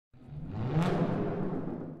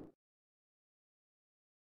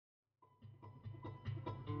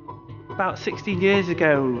About 16 years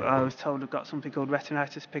ago, I was told I've got something called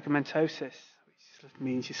retinitis pigmentosus, which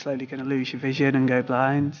means you're slowly going to lose your vision and go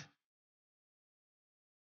blind.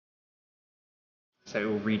 So it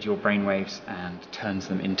will read your brainwaves and turns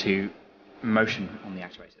them into motion on the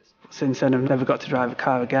actuators. Since then, I've never got to drive a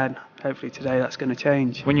car again. Hopefully today that's going to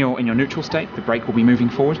change. When you're in your neutral state, the brake will be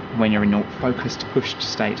moving forward. When you're in your focused, pushed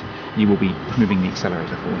state, you will be moving the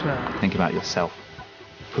accelerator forward. Right. Think about yourself,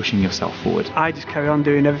 pushing yourself forward. I just carry on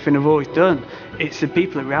doing everything I've always done. It's the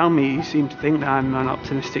people around me who seem to think that I'm an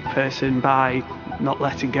optimistic person by not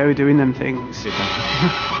letting go, doing them things. Super.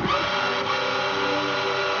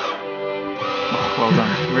 Well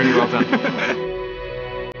done, really well done.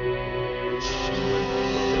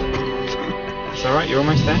 It's alright, you're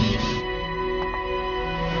almost there.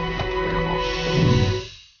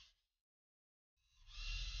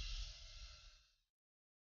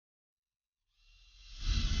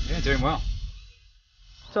 Yeah, doing well.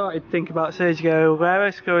 Started thinking about Sergio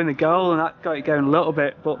Aguero scoring the goal, and that got it going a little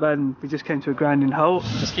bit, but then we just came to a grinding halt.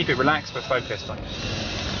 Just keep it relaxed but focused on it.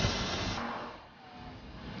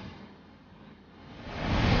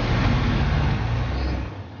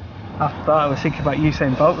 After that, I was thinking about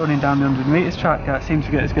Usain Bolt running down the 100 metres track. That seemed to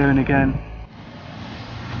get us going again.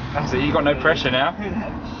 That's it, you got no pressure now.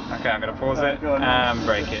 Okay, I'm going to pause it and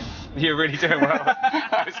break it. You're really doing well.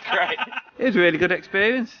 That was great. It was a really good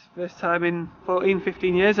experience. First time in 14,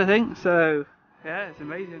 15 years, I think. So, yeah, it's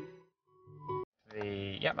amazing.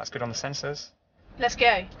 Yeah, that's good on the sensors. Let's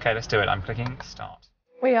go. Okay, let's do it. I'm clicking start.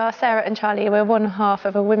 We are Sarah and Charlie. We're one half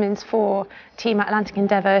of a women's 4 Team Atlantic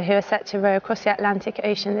Endeavour who are set to row across the Atlantic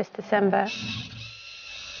Ocean this December.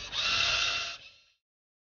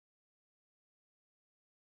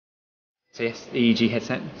 So yes, the EEG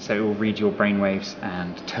headset, so it will read your brainwaves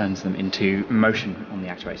and turns them into motion on the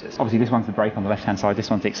actuators. Obviously this one's the brake on the left hand side,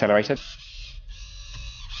 this one's the accelerator.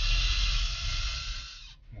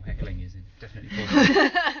 More heckling is definitely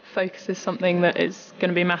important. Focus is something that is going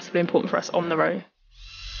to be massively important for us on the road.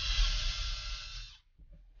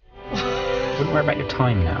 Wouldn't worry about your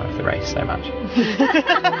time now of the race so much.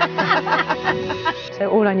 So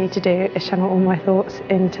all I need to do is channel all my thoughts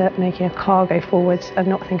into making a car go forwards and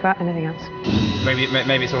not think about anything else. Maybe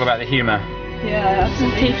it's all about the humour. Yeah,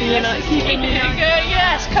 absolutely. Keeping it going.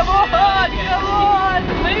 Yes, come on, come on.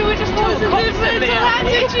 Maybe we're just talking constantly.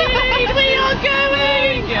 Attitude, we are going.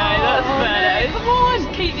 There you go, that's better. Come on,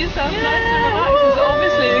 just keep yourself nice and relaxed. It's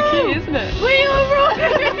obviously the key, isn't it? We are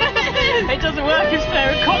rocking. It doesn't work if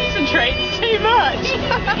Sarah concentrates too much.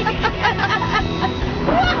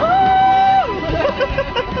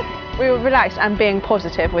 We were relaxed and being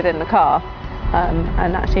positive within the car,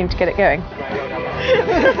 and that seemed to get it going.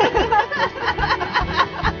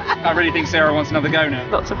 I really think Sarah wants another go now.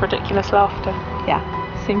 Lots of ridiculous laughter. Yeah.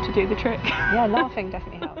 Seemed to do the trick. Yeah, laughing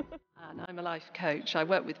definitely helped. And I'm a life coach. I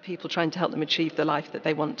work with people trying to help them achieve the life that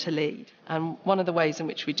they want to lead. And one of the ways in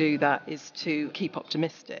which we do that is to keep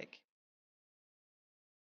optimistic.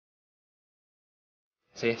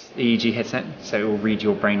 So yes, the EEG headset, so it will read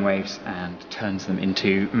your brainwaves and turns them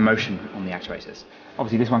into motion on the actuators.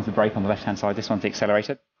 Obviously this one's the brake on the left hand side, this one's the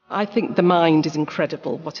accelerator. I think the mind is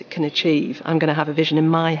incredible, what it can achieve. I'm going to have a vision in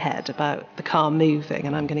my head about the car moving,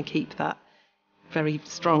 and I'm going to keep that very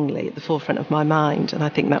strongly at the forefront of my mind, and I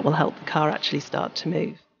think that will help the car actually start to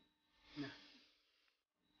move.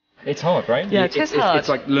 It's hard, right? Yeah, it is hard. It's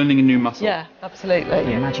like learning a new muscle. Yeah,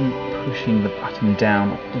 absolutely. Imagine pushing the button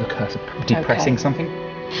down, or the cursor, depressing something.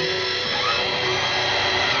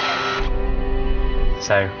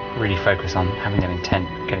 So really focus on having an intent,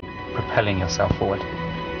 propelling yourself forward.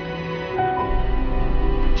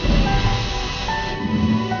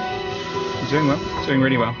 You're doing well, doing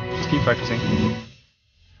really well. Just keep focusing.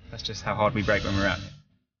 That's just how hard we brake when we're out here.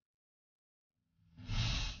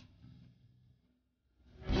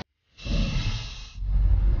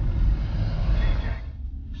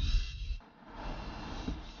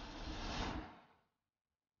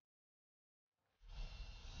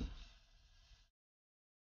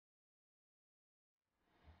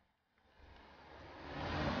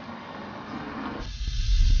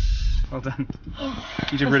 Well done.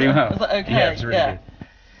 You did really well. Was that okay? Yeah, it was really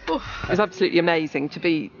good. It was absolutely amazing to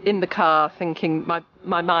be in the car thinking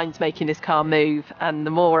my mind's making this car move, and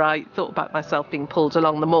the more I thought about myself being pulled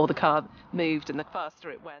along, the more the car moved and the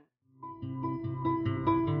faster it went.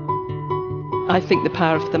 I think the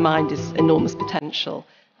power of the mind is enormous potential,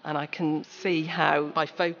 and I can see how by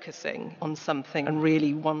focusing on something and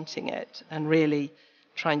really wanting it and really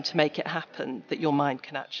trying to make it happen, that your mind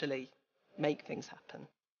can actually make things happen.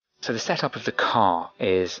 So the setup of the car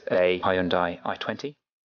is a Hyundai i20.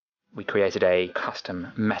 We created a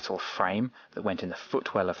custom metal frame that went in the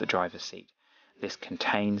footwell of the driver's seat. This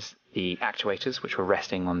contains the actuators which were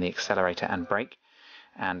resting on the accelerator and brake,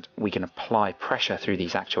 and we can apply pressure through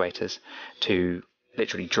these actuators to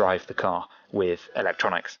literally drive the car with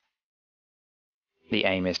electronics. The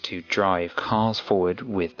aim is to drive cars forward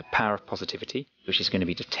with the power of positivity, which is going to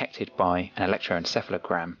be detected by an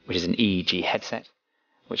electroencephalogram, which is an EEG headset,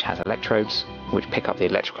 which has electrodes which pick up the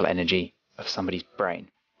electrical energy of somebody's brain.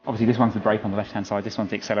 Obviously this one's the brake on the left hand side, this one's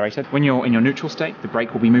the accelerator. When you're in your neutral state, the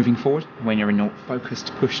brake will be moving forward. When you're in your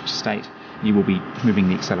focused, pushed state, you will be moving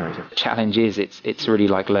the accelerator. The challenge is it's really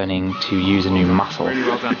like learning to use a new muscle, really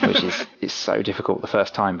well done. Which is so difficult the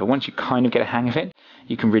first time. But once you kind of get a hang of it,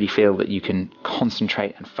 you can really feel that you can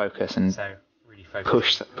concentrate and focus and really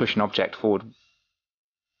push an object forward.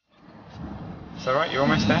 Is that right? You're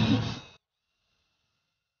almost there?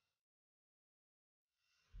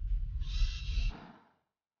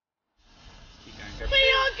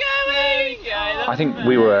 I think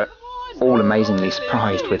we were all amazingly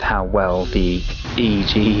surprised with how well the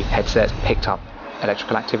EEG headset picked up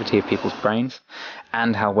electrical activity of people's brains,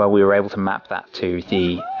 and how well we were able to map that to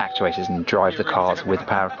the actuators and drive the cars with the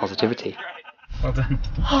power of positivity. Well done.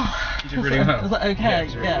 You did really well. Was that okay?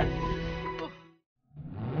 Yeah.